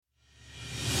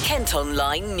Kent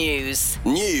Online News.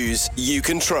 News you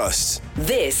can trust.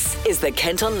 This is the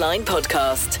Kent Online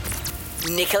Podcast.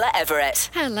 Nicola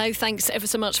Everett. Hello, thanks ever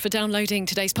so much for downloading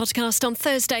today's podcast on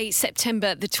Thursday,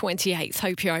 September the 28th.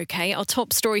 Hope you're okay. Our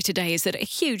top story today is that a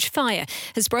huge fire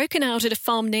has broken out at a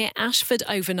farm near Ashford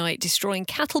overnight, destroying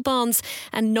cattle barns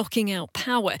and knocking out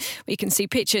power. We can see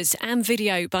pictures and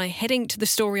video by heading to the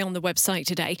story on the website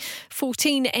today.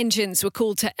 14 engines were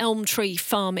called to Elmtree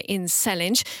Farm in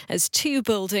Sellindge as 2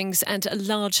 buildings and a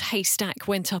large haystack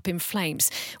went up in flames.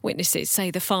 Witnesses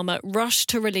say the farmer rushed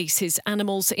to release his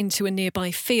animals into a nearby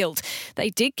field. They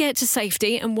did get to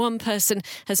safety and one person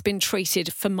has been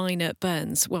treated for minor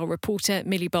burns. Well, reporter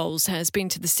Millie Bowles has been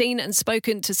to the scene and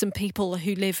spoken to some people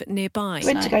who live nearby. I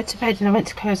went to go to bed and I went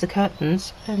to close the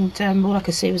curtains and all I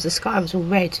could see was the sky was all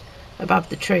red above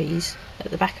the trees at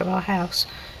the back of our house,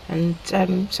 and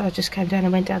so I just came down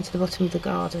and went down to the bottom of the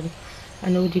garden,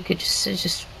 and all you could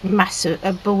just massive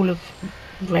a ball of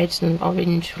red and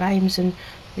orange flames, and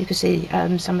you could see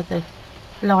some of the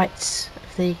lights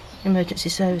of the emergency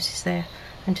services there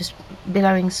and just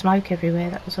billowing smoke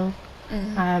everywhere. That was all.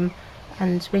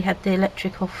 And we had the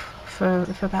electric off for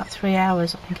about 3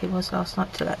 hours, I think it was, last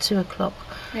night till about 2 o'clock.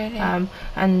 Really?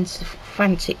 And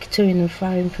frantic to-ing and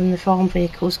fro-ing from the farm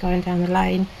vehicles going down the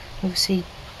lane. Obviously,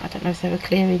 I don't know if they were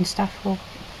clearing stuff or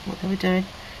what they were doing,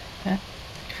 but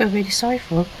I feel really sorry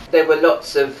for them. There were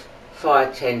lots of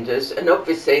fire tenders, and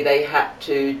obviously they had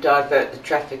to divert the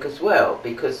traffic as well,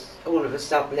 because all of a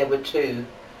sudden there were 2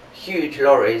 huge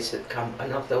lorries had come,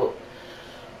 and I thought,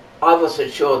 I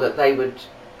wasn't sure that they would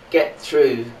get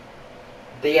through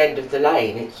the end of the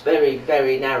lane. It's very,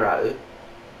 very narrow.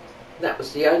 That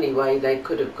was the only way they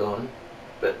could have gone,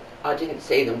 but I didn't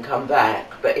see them come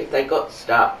back. But if they got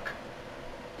stuck,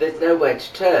 there's nowhere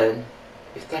to turn.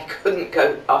 If they couldn't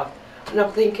go up, and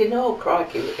I'm thinking, oh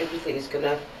crikey, everything's going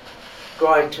to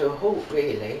grind to a halt,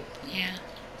 really. Yeah.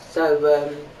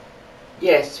 So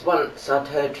yes, once I'd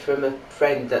heard from a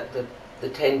friend that the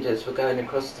tenders were going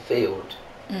across the field.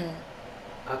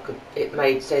 It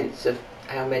made sense of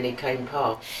how many came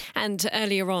past. And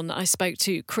earlier on, I spoke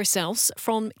to Chris Else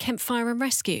from Kent Fire and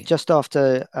Rescue. Just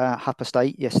after Hupp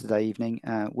Estate yesterday evening,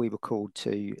 we were called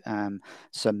to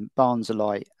some barns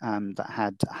alight that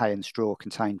had hay and straw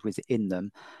contained within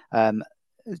them.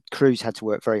 Crews had to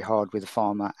work very hard with the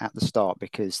farmer at the start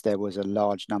because there was a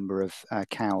large number of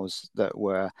cows that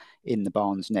were in the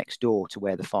barns next door to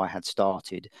where the fire had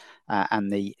started,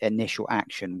 and the initial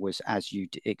action was, as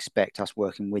you'd expect, us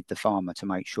working with the farmer to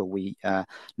make sure we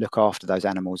look after those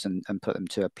animals and put them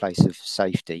to a place of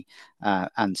safety,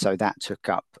 and so that took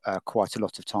up quite a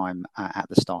lot of time at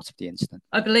the start of the incident.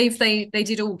 I believe they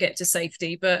did all get to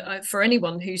safety, but for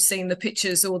anyone who's seen the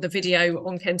pictures or the video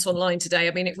on Kent Online today,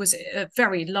 I mean, it was a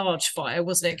very large fire,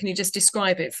 wasn't it? Can you just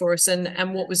describe it for us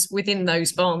and what was within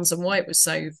those barns and why it was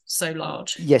so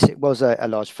large? Yes, it was a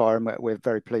large fire, and we're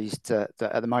very pleased that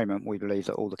at the moment we believe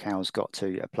that all the cows got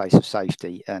to a place of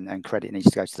safety, and credit needs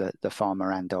to go to the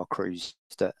farmer and our crews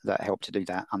that helped to do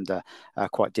that under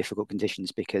quite difficult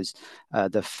conditions, because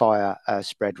the fire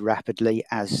spread rapidly,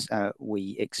 as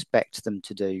we expect them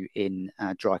to do in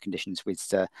dry conditions with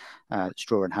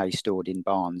straw and hay stored in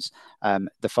barns.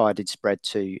 The fire did spread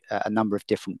to a number of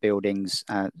different buildings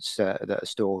that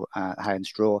store hay and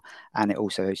straw, and it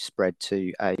also spread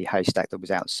to a haystack that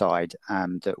was outside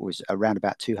that was around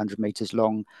about 200 metres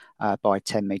long by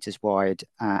 10 metres wide,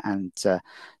 and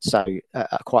so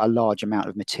quite a large amount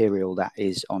of material that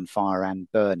is on fire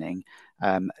and burning.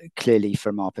 Clearly,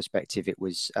 from our perspective, it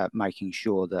was making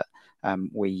sure that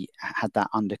we had that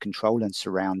under control and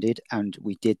surrounded, and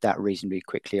we did that reasonably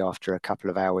quickly after a couple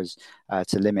of hours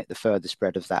to limit the further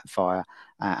spread of that fire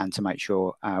and to make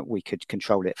sure we could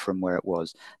control it from where it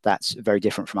was. That's very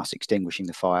different from us extinguishing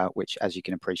the fire, which, as you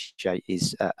can appreciate,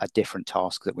 is a different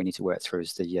task that we need to work through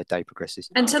as the day progresses.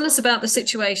 And tell us about the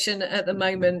situation at the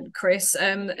moment, Chris.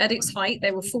 At its height,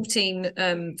 there were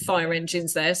 14 fire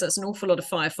engines there, so that's an awful lot of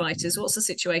firefighters. What's the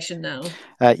situation now?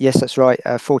 Yes, that's right.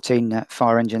 14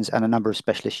 fire engines and a number of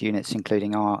specialist units,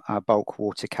 including our bulk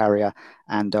water carrier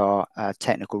and our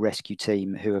technical rescue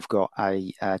team, who have got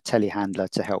a telehandler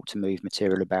to help to move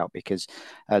material about, because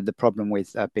the problem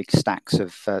with big stacks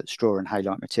of straw and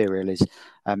hay-like material is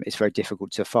it's very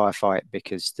difficult to firefight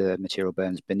because the material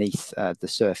burns beneath the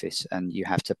surface and you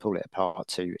have to pull it apart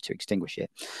to extinguish it.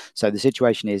 So the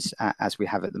situation is as we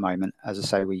have at the moment. As I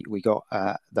say, we got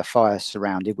the fire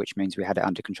surrounded, which means we had it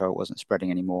under control. It wasn't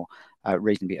spreading anymore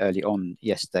reasonably early on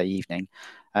yesterday evening.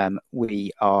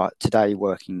 We are today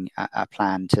working a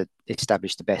plan to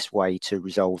establish the best way to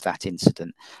resolve that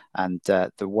incident, and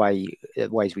the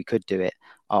ways we could do it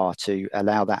are to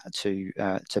allow that to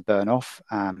burn off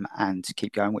and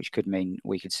keep going, which could mean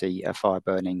we could see a fire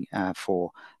burning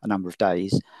for a number of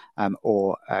days,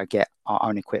 or get our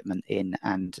own equipment in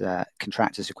and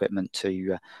contractors' equipment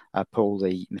to pull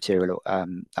the material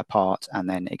apart and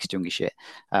then extinguish it.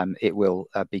 It will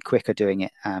be quicker doing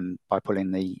it by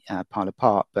pulling the pile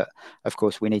apart, but of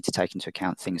course we need to take into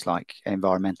account things like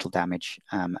environmental damage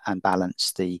and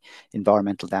balance the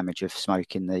environmental damage of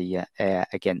smoke in the air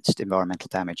against environmental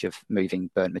damage of moving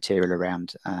burnt material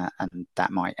around, and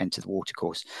that might enter the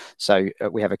watercourse. So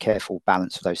we have a careful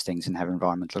balance of those things and have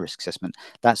environmental risk assessment.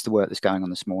 That's the work that's going on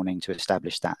this morning to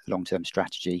establish that long-term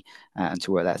strategy and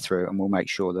to work that through, and we'll make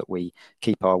sure that we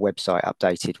keep our website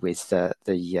updated with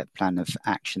the plan of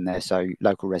action there, so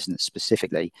local residents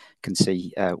specifically can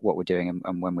see what we're doing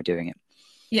and when we're doing it.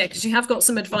 Yeah, because you have got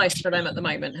some advice for them at the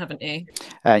moment, haven't you?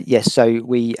 Yes, so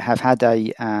we have had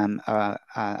a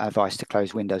advice to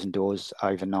close windows and doors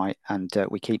overnight, and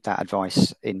we keep that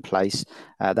advice in place.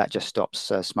 That just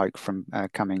stops smoke from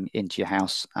coming into your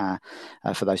house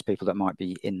for those people that might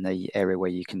be in the area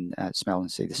where you can smell and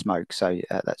see the smoke. So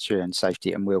that's your own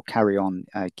safety, and we'll carry on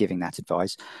giving that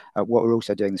advice. What we're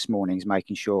also doing this morning is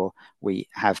making sure we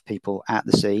have people at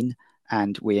the scene,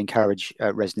 and we encourage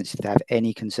residents, if they have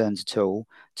any concerns at all,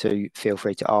 to feel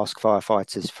free to ask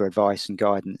firefighters for advice and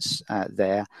guidance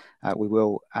there. We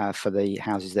will, for the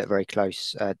houses that are very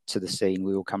close to the scene,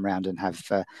 we will come around and have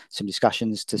some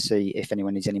discussions to see if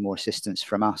anyone needs any more assistance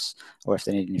from us or if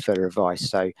they need any further advice.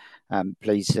 So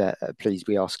please,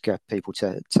 we ask people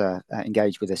to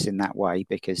engage with us in that way,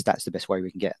 because that's the best way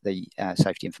we can get the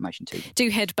safety information to them. Do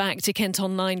head back to Kent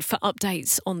Online for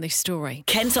updates on this story.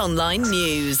 Kent Online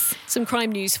News. Some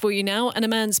crime news for you now, and a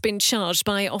man's been charged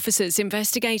by officers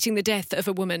investigating the death of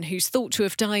a woman who's thought to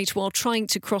have died while trying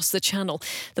to cross the channel.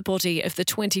 The body of the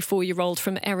 24-year-old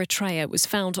from Eritrea was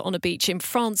found on a beach in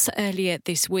France earlier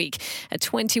this week. A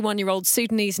 21-year-old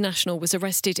Sudanese national was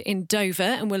arrested in Dover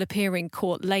and will appear in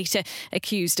court later,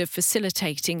 accused of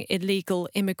facilitating illegal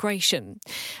immigration.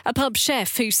 A pub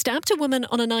chef who stabbed a woman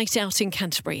on a night out in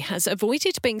Canterbury has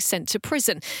avoided being sent to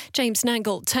prison. James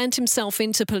Nangle turned himself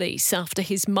into police after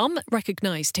his mum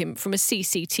recognised him from a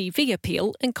CCTV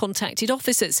appeal and contacted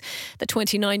officers. The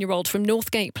 29-year-old from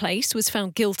Northgate Place was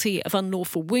found guilty of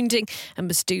unlawful wounding and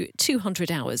must do 200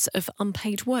 hours of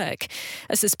unpaid work.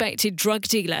 A suspected drug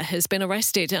dealer has been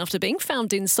arrested after being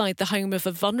found inside the home of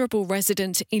a vulnerable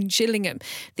resident in Gillingham.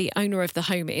 The owner of the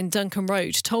home in Duncan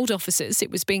Road told officers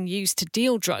it was being used to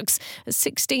deal drugs. A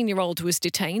 16-year-old was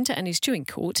detained and is due in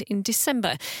court in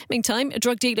December. Meantime, a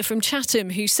drug dealer from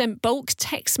Chatham who sent bulk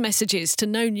text messages to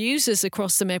known users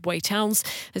across the Medway towns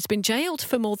has been jailed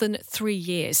for more than 3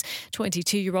 years.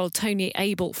 22-year-old Tony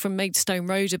Abel from Maidstone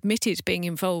Road admitted being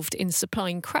involved in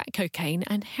supplying crack cocaine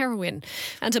and heroin.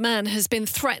 And a man has been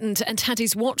threatened and had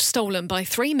his watch stolen by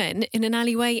 3 men in an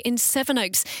alleyway in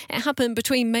Sevenoaks. It happened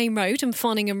between Main Road and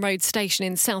Farningham Road Station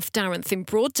in South Darenth in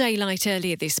broad daylight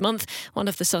earlier this month. One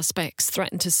of the suspects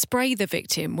threatened to spray the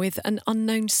victim with an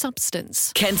unknown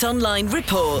substance. Kent Online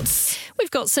reports.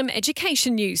 We've got some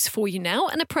education news for you now,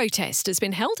 and a protest has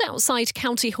been held outside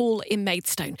County Hall in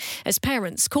Maidstone as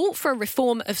parents call for a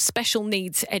reform of special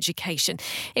needs education.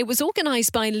 It was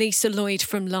organised by Lisa Lloyd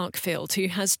from Larkfield, who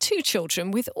has 2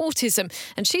 children with autism,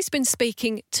 and she's been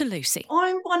speaking to Lucy.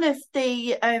 I'm one of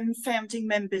the founding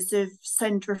members of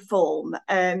Send Reform.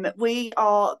 We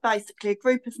are basically a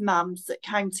group of mums that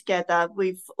came together.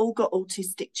 We've all got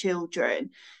autistic children,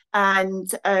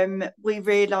 and we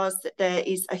realised that there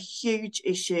is a huge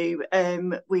issue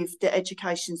with the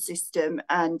education system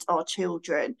and our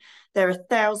children. There are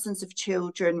thousands of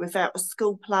children without a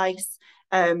school place,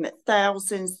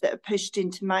 thousands that are pushed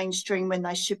into mainstream when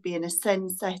they should be in a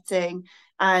SEND setting,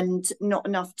 and not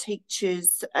enough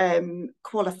teachers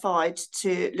qualified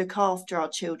to look after our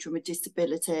children with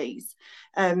disabilities.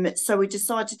 So we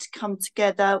decided to come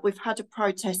together. We've had a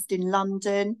protest in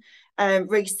London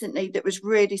recently that was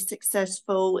really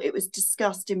successful. It was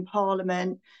discussed in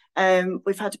Parliament.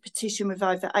 We've had a petition with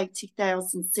over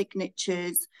 80,000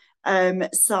 signatures.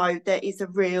 So there is a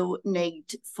real need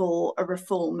for a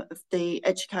reform of the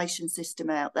education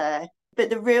system out there. But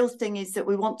the real thing is that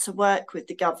we want to work with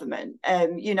the government.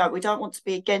 We don't want to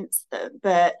be against them,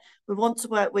 but we want to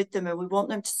work with them, and we want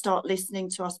them to start listening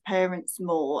to us parents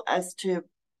more as to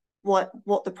what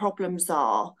the problems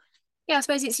are. Yeah, I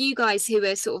suppose it's you guys who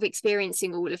are sort of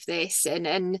experiencing all of this,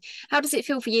 and how does it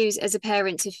feel for you as a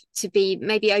parent to be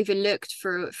maybe overlooked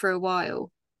for a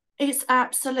while? It's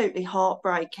absolutely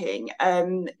heartbreaking.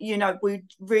 We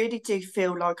really do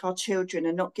feel like our children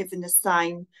are not given the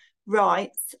same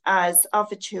rights as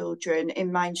other children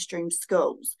in mainstream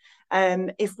schools.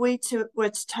 If we were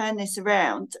to turn this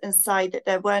around and say that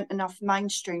there weren't enough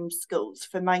mainstream schools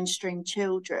for mainstream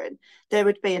children, there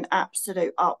would be an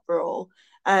absolute uproar.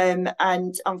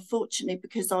 And unfortunately,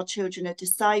 because our children are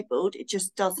disabled, it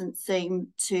just doesn't seem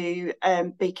to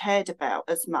be cared about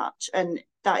as much. And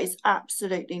that is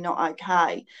absolutely not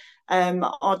okay.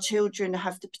 Our children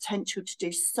have the potential to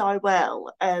do so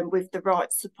well with the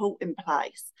right support in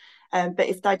place. But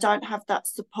if they don't have that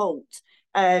support,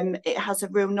 it has a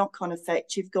real knock-on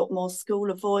effect. You've got more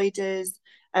school avoiders,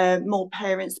 more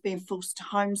parents being forced to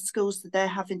homeschool, so they're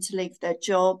having to leave their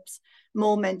jobs,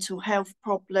 more mental health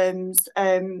problems.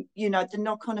 You know, the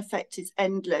knock-on effect is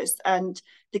endless, and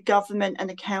the government and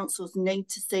the councils need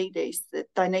to see this, that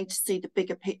they need to see the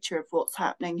bigger picture of what's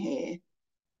happening here.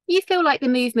 You feel like the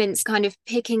movement's kind of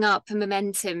picking up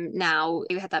momentum now.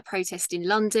 You had that protest in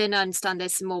London. I understand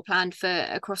there's some more planned for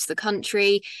across the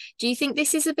country. Do you think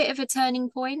this is a bit of a turning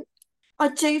point? I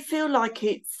do feel like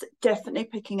it's definitely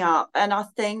picking up, and I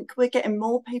think we're getting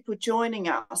more people joining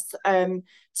us,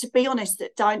 to be honest,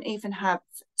 that don't even have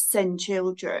SEND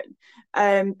children,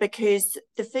 because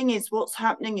the thing is, what's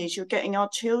happening is you're getting our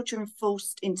children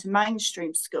forced into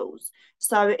mainstream schools.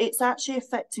 So it's actually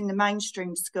affecting the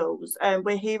mainstream schools.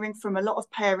 We're hearing from a lot of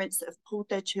parents that have pulled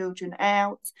their children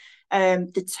out.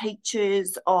 The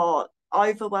teachers are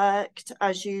overworked,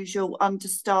 as usual,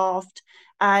 understaffed,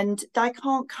 and they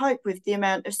can't cope with the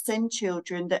amount of SEND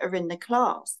children that are in the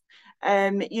class.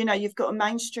 You know, you've got a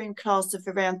mainstream class of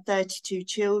around 32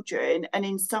 children, and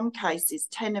in some cases,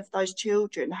 10 of those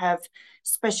children have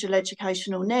special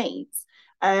educational needs.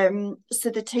 So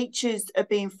the teachers are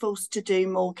being forced to do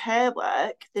more care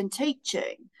work than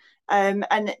teaching.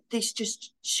 And this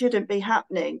just shouldn't be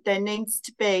happening. There needs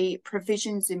to be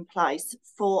provisions in place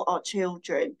for our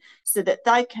children so that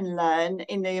they can learn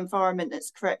in the environment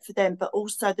that's correct for them, but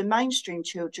also the mainstream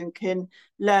children can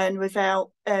learn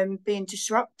without being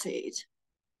disrupted.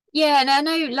 Yeah, and I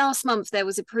know last month there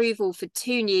was approval for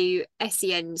 2 new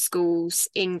SEN schools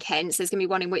in Kent. So there's going to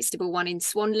be one in Whitstable, one in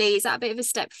Swanley. Is that a bit of a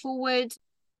step forward?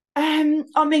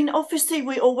 I mean, obviously,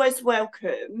 we always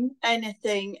welcome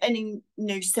any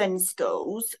new SEND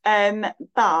schools,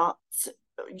 but,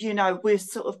 you know, we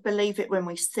sort of believe it when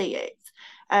we see it.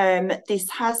 This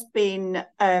has been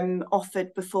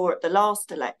offered before at the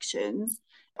last elections.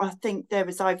 I think there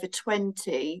was over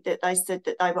 20 that they said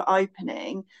that they were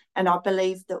opening, and I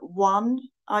believe that one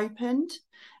opened.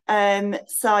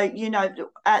 So, you know,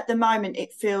 at the moment,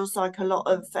 it feels like a lot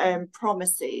of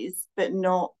promises, but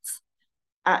not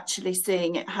actually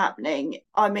seeing it happening.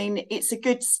 I mean, it's a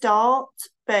good start,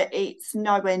 but it's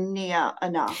nowhere near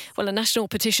enough. Well, a national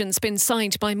petition's been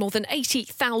signed by more than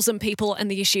 80,000 people,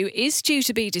 and the issue is due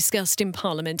to be discussed in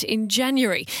Parliament in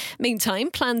January.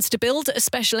 Meantime, plans to build a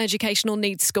special educational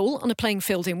needs school on a playing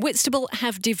field in Whitstable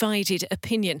have divided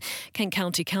opinion. Kent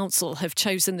County Council have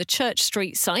chosen the Church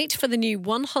Street site for the new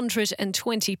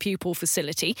 120 pupil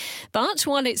facility. But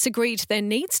while it's agreed there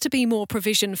needs to be more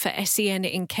provision for SEN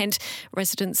in Kent,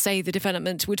 residents say the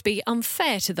development would be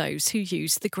unfair to those who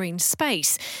use the green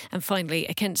space. And finally,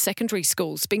 a Kent secondary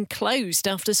school's been closed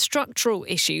after structural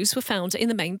issues were found in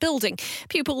the main building.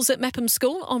 Pupils at Mepham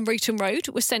School on Ruton Road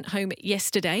were sent home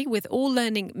yesterday with all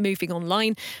learning moving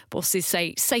online. Bosses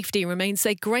say safety remains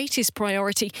their greatest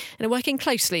priority and are working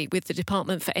closely with the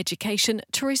Department for Education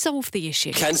to resolve the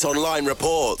issue. Kent Online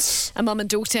reports. A mum and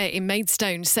daughter in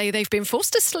Maidstone say they've been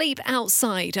forced to sleep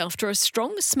outside after a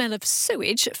strong smell of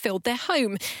sewage filled their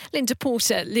home. Linda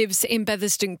Porter lives in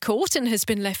Betherston Court and has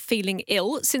been left feeling ill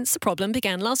since the problem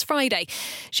began last Friday.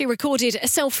 She recorded a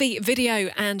selfie video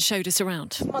and showed us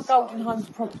around. My Golden Homes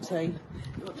property.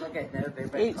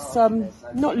 It's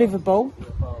not livable.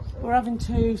 We're having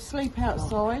to sleep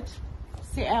outside,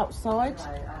 sit outside,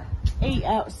 eat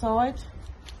outside.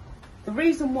 The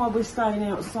reason why we're staying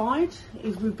outside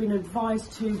is we've been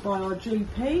advised to by our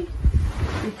GP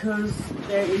because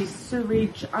there is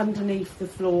sewage underneath the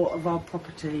floor of our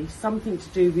property, something to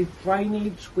do with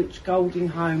drainage, which Golding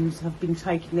Homes have been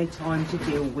taking their time to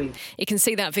deal with. You can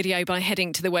see that video by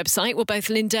heading to the website. Well, both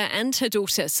Linda and her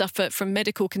daughter suffer from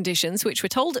medical conditions, which we're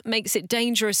told makes it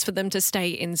dangerous for them to stay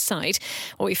inside.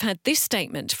 Well, we've had this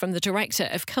statement from the Director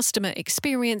of Customer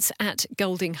Experience at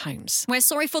Golding Homes. We're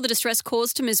sorry for the distress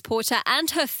caused to Ms Porter and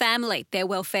her family. Their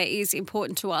welfare is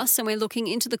important to us, and we're looking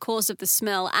into the cause of the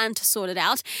smell and to sort it out.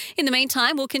 out. In the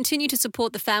meantime, we'll continue to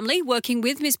support the family, working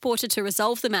with Ms Porter to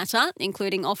resolve the matter,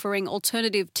 including offering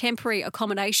alternative temporary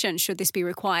accommodation should this be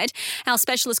required. Our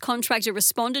specialist contractor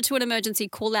responded to an emergency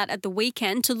call-out at the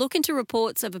weekend to look into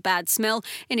reports of a bad smell.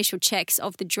 Initial checks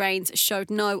of the drains showed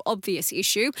no obvious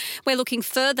issue. We're looking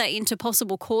further into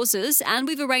possible causes, and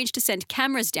we've arranged to send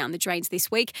cameras down the drains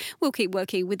this week. We'll keep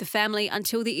working with the family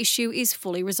until the issue is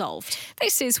fully resolved.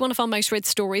 This is one of our most read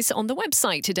stories on the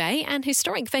website today. An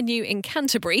historic venue in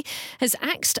Canterbury has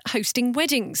axed hosting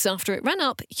weddings after it ran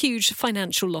up huge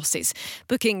financial losses.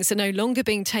 Bookings are no longer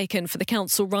being taken for the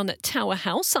council-run Tower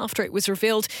House after it was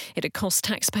revealed it had cost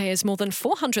taxpayers more than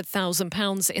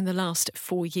 £400,000 in the last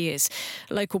 4 years.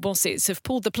 Local bosses have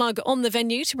pulled the plug on the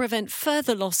venue to prevent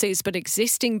further losses, but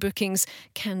existing bookings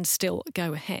can still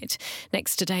go ahead.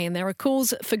 Next today, and there are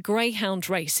calls for greyhound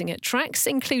racing at tracks,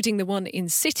 including the one in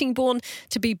Sittingbourne,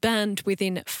 to be banned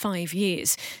within 5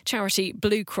 years. Charity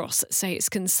Blue Cross say it's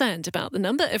concerned about the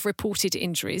number of reported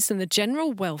injuries and the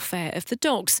general welfare of the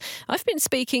dogs. I've been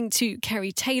speaking to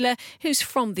Kerry Taylor, who's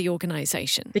from the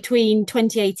organisation. Between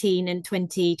 2018 and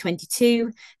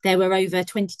 2022, there were over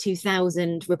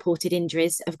 22,000 reported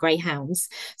injuries of greyhounds.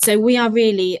 So we are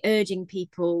really urging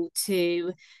people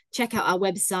to check out our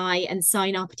website and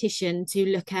sign our petition to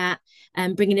look at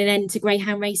bringing an end to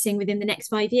greyhound racing within the next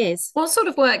 5 years. What sort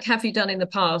of work have you done in the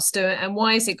past, and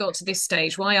why has it got to this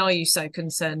stage? Why are you so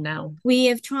concerned now? We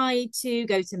have tried to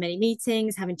go to many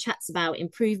meetings, having chats about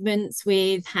improvements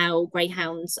with how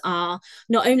greyhounds are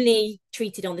not only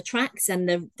treated on the tracks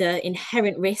and the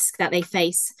inherent risk that they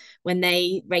face when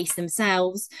they race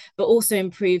themselves, but also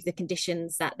improve the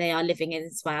conditions that they are living in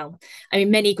as well. I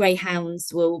mean, many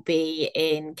greyhounds will be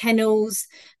in kennels.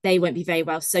 They won't be very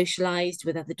well socialised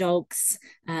with other dogs.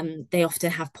 They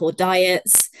often have poor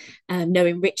diets, no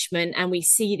enrichment. And we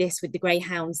see this with the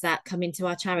greyhounds that come into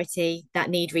our charity that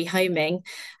need rehoming.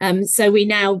 So we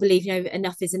now believe,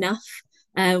 enough is enough.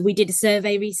 We did a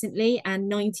survey recently,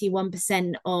 and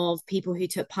 91% of people who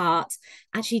took part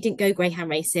actually didn't go greyhound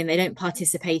racing. They don't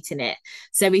participate in it.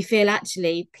 So we feel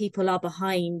actually people are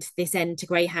behind this end to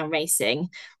greyhound racing.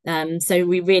 So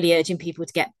we're really urging people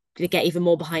to get even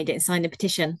more behind it and sign the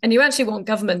petition. And you actually want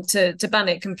government to ban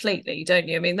it completely, don't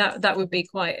you? I mean, that would be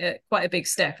quite a big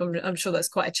step. I'm sure that's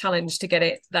quite a challenge to get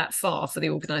it that far for the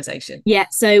organisation. Yeah,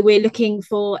 so we're looking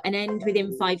for an end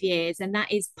within 5 years, and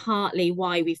that is partly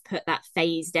why we've put that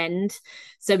phased end.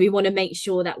 So we want to make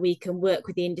sure that we can work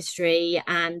with the industry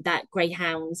and that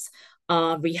greyhounds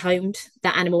are rehomed,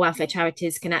 that animal welfare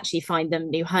charities can actually find them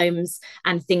new homes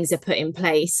and things are put in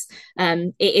place.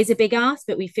 It is a big ask,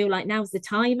 but we feel like now's the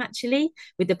time actually,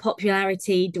 with the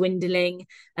popularity dwindling.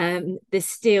 There's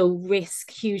still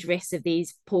huge risk of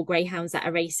these poor greyhounds that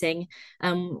are racing.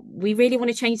 We really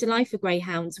want to change the life of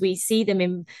greyhounds. We see them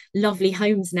in lovely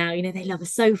homes now. They love a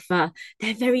sofa.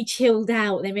 They're very chilled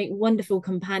out. They make wonderful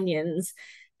companions.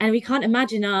 And we can't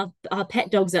imagine our pet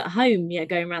dogs at home,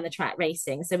 going around the track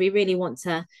racing. So we really want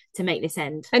to make this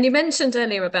end. And you mentioned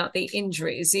earlier about the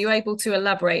injuries. Are you able to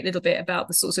elaborate a little bit about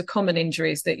the sorts of common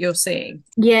injuries that you're seeing?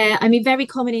 Yeah, I mean, very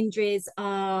common injuries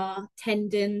are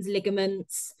tendons,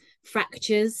 ligaments,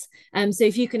 fractures. So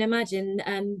if you can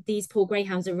imagine, these poor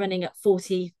greyhounds are running at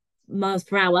 40 miles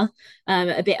per hour,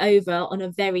 a bit over, on a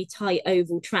very tight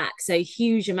oval track. So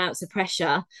huge amounts of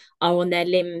pressure are on their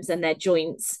limbs and their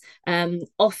joints.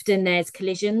 Often there's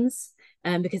collisions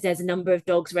because there's a number of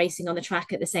dogs racing on the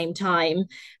track at the same time.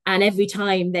 And every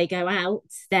time they go out,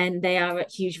 then they are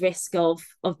at huge risk of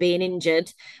being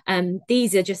injured.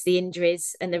 These are just the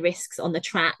injuries and the risks on the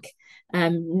track.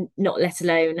 Not let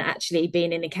alone actually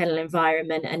being in a kennel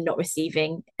environment and not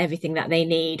receiving everything that they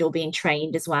need or being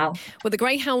trained as well. Well, the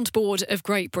Greyhound Board of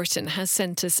Great Britain has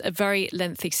sent us a very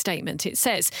lengthy statement. It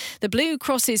says the Blue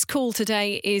Cross's call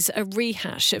today is a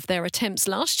rehash of their attempts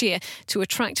last year to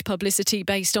attract publicity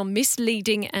based on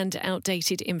misleading and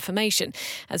outdated information.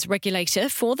 As regulator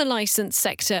for the licensed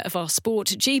sector of our sport,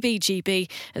 GBGB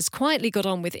has quietly got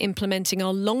on with implementing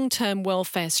our long-term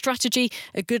welfare strategy,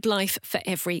 A Good Life for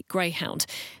Every Greyhound.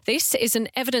 This is an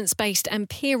evidence-based and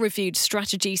peer-reviewed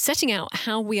strategy setting out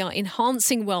how we are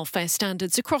enhancing welfare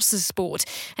standards across the sport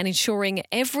and ensuring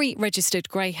every registered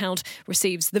greyhound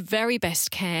receives the very best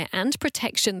care and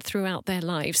protection throughout their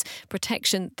lives,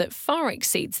 protection that far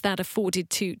exceeds that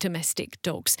afforded to domestic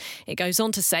dogs. It goes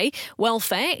on to say,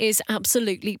 welfare is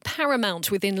absolutely paramount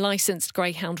within licensed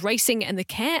greyhound racing, and the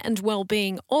care and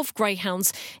well-being of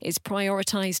greyhounds is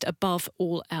prioritised above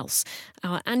all else.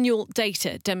 Our annual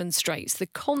data demonstrates the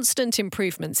constant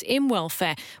improvements in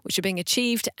welfare which are being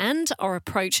achieved, and our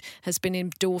approach has been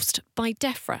endorsed by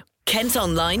DEFRA. Kent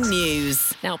Online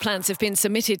News. Now, plans have been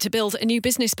submitted to build a new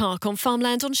business park on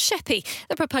farmland on Sheppey.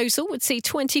 The proposal would see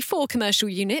 24 commercial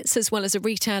units as well as a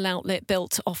retail outlet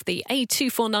built off the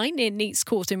A249 near Neates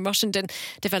Court in Rushendon.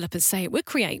 Developers say it would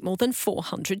create more than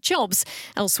 400 jobs.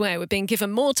 Elsewhere, we're being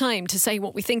given more time to say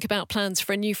what we think about plans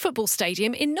for a new football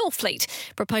stadium in Northfleet.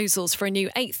 Proposals for a new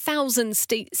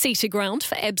 8,000-seater ground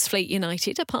for Ebbsfleet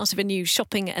United are part of a new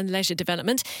shopping and leisure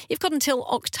development. You've got until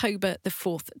October the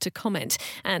 4th to comment.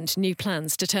 And new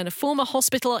plans to turn a former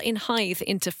hospital in Hythe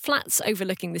into flats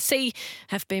overlooking the sea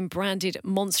have been branded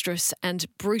monstrous and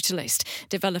brutalist.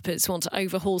 Developers want to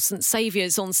overhaul St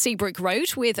Saviour's on Seabrook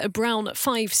Road with a brown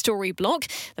 5-storey block.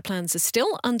 The plans are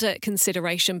still under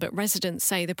consideration, but residents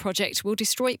say the project will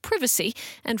destroy privacy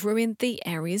and ruin the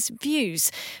area's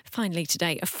views. Finally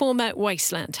today, a former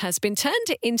wasteland has been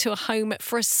turned into a home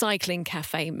for a cycling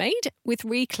cafe made with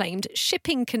reclaimed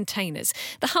shipping containers.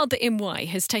 The hub in Wye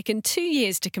has taken 2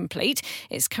 years to complete.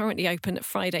 It's currently open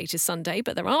Friday to Sunday,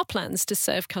 but there are plans to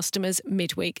serve customers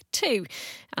midweek too.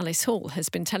 Alice Hall has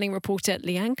been telling reporter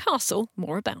Leanne Castle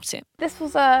more about it. This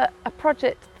was a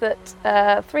project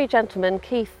that 3 gentlemen,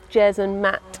 Keith, Jez and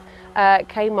Matt,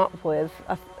 came up with.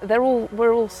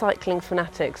 We're all cycling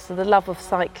fanatics, so the love of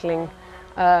cycling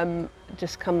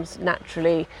just comes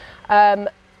naturally. And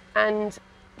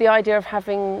the idea of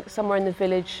having somewhere in the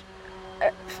village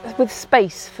with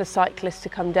space for cyclists to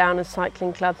come down and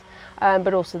cycling clubs,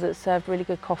 but also that served really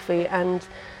good coffee. And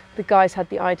the guys had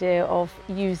the idea of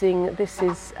using this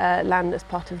is land as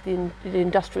part of the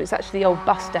industrial. It's actually the old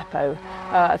bus depot.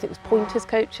 I think it was Pointers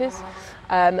coaches.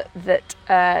 That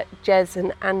Jez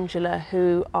and Angela,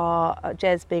 who are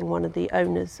Jez being one of the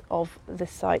owners of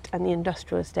this site and the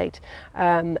industrial estate,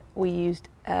 we used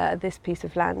this piece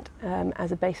of land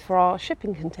as a base for our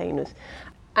shipping containers.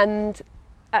 And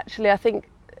actually, I think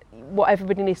what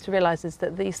everybody needs to realise is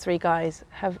that these 3 guys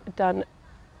have done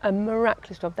a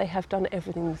miraculous job. They have done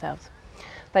everything themselves.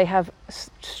 They have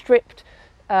stripped,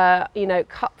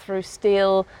 cut through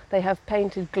steel. They have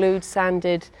painted, glued,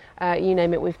 sanded, you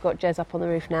name it. We've got Jez up on the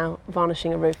roof now,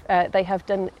 varnishing a roof. They have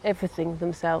done everything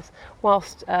themselves,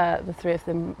 whilst the 3 of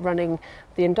them running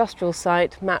the industrial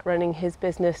site, Matt running his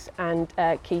business and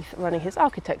Keith running his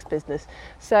architect's business.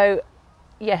 So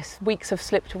yes, weeks have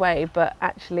slipped away, but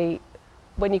actually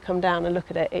when you come down and look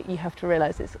at it, you have to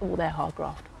realise it's all their hard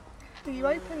graft. So you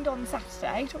opened on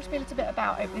Saturday. Talk to me a little bit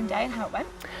about opening day and how it went.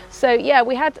 So yeah,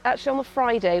 we had actually on the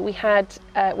Friday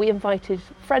we invited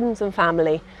friends and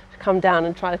family to come down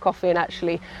and try the coffee, and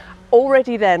actually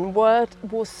already then word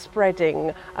was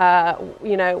spreading.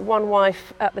 One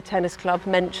wife at the tennis club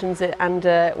mentions it, and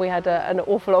we had an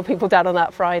awful lot of people down on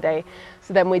that Friday.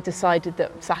 So then we decided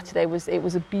that Saturday was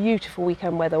a beautiful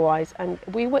weekend weather-wise, and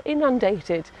we were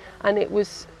inundated, and it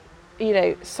was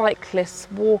cyclists,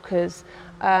 walkers,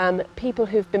 people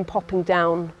who've been popping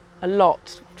down a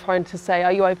lot, trying to say,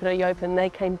 are you open? They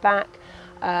came back.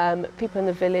 People in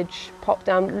the village popped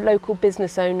down. Local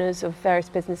business owners of various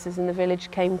businesses in the village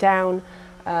came down,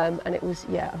 and it was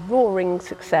a roaring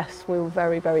success. We were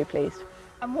very, very pleased.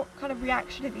 And what kind of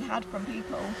reaction have you had from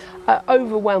people?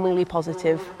 Overwhelmingly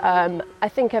positive. I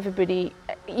think everybody,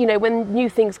 when new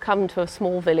things come to a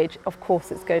small village, of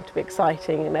course it's going to be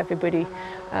exciting and everybody,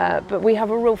 but we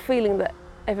have a real feeling that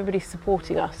everybody's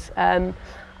supporting us. I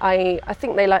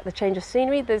think they like the change of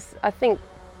scenery. I think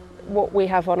what we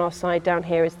have on our side down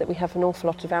here is that we have an awful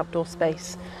lot of outdoor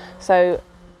space. So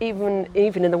even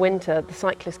in the winter, the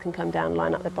cyclists can come down,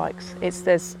 line up their bikes.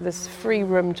 There's free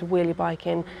room to wheel your bike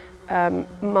in.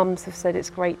 Mums have said it's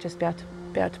great just to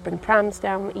be able to bring prams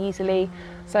down easily.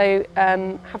 So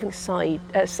having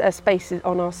spaces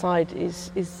on our side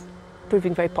is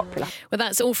proving very popular. Well,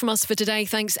 that's all from us for today.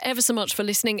 Thanks ever so much for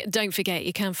listening. Don't forget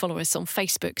you can follow us on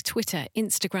Facebook, Twitter,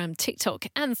 Instagram, TikTok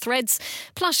and Threads.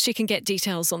 Plus you can get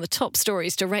details on the top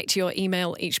stories direct to your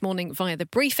email each morning via the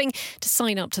briefing. To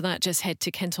sign up to that, just head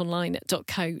to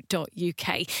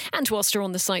kentonline.co.uk. And whilst you're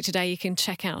on the site today, you can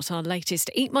check out our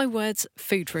latest Eat My Words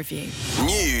food review.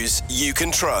 News you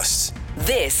can trust.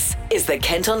 This is the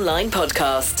Kent Online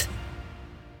Podcast.